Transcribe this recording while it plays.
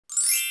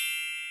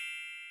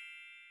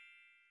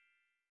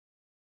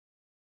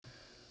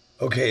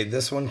Okay,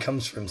 this one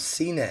comes from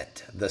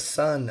CNET. The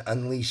sun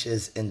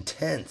unleashes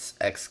intense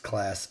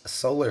X-class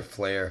solar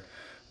flare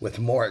with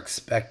more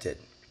expected.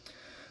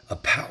 A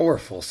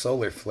powerful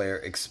solar flare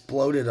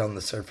exploded on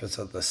the surface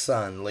of the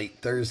sun late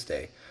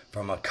Thursday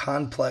from a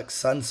complex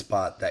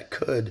sunspot that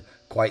could,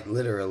 quite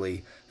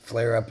literally,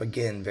 flare up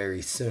again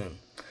very soon.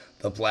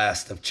 The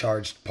blast of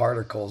charged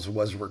particles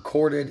was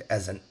recorded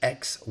as an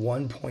X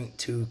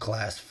 1.2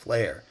 class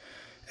flare.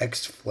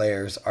 X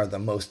flares are the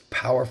most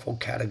powerful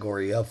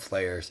category of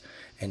flares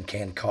and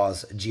can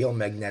cause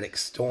geomagnetic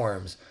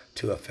storms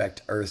to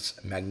affect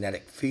Earth's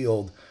magnetic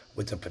field,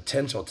 with the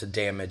potential to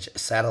damage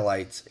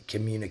satellites,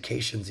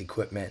 communications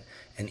equipment,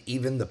 and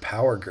even the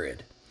power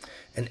grid.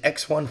 An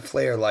X1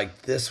 flare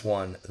like this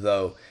one,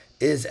 though,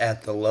 is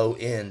at the low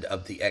end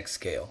of the X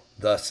scale.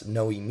 Thus,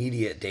 no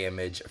immediate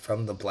damage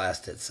from the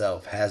blast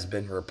itself has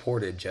been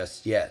reported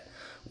just yet,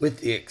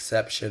 with the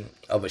exception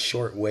of a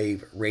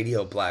short-wave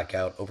radio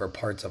blackout over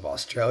parts of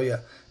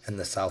Australia and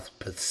the South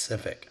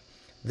Pacific.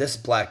 This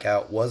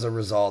blackout was a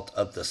result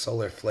of the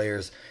solar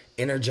flare's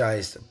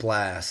energized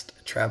blast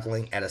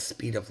traveling at a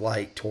speed of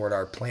light toward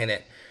our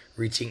planet,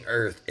 reaching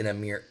Earth in a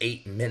mere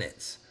 8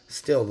 minutes.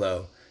 Still,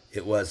 though,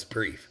 it was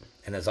brief.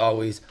 And as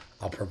always,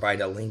 I'll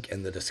provide a link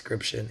in the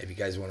description if you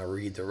guys want to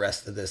read the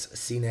rest of this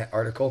CNET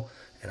article,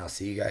 and I'll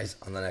see you guys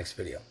on the next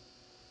video.